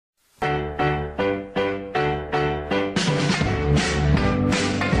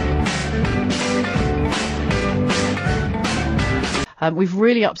We've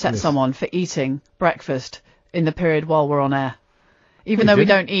really upset someone for eating breakfast in the period while we're on air. Even though we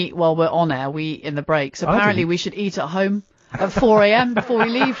don't eat while we're on air, we eat in the breaks. Apparently we should eat at home at 4 a.m. before we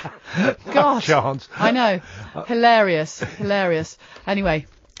leave. God, chance. I know. Hilarious. Anyway,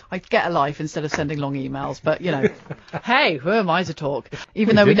 I get a life instead of sending long emails. But, you know, hey, who am I to talk?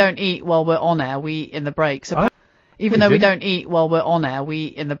 Even though we don't eat while we're on air, we eat in the breaks. Even though we don't eat while we're on air, we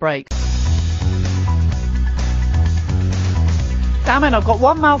eat in the breaks. Damn it, I've got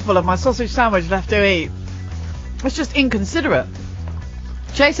one mouthful of my sausage sandwich left to eat. It's just inconsiderate.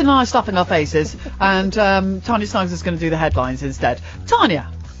 Jason and I are stuffing our faces, and Tanya Snuggs is going to do the headlines instead. Tanya!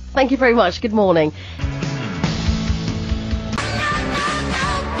 Thank you very much. Good morning.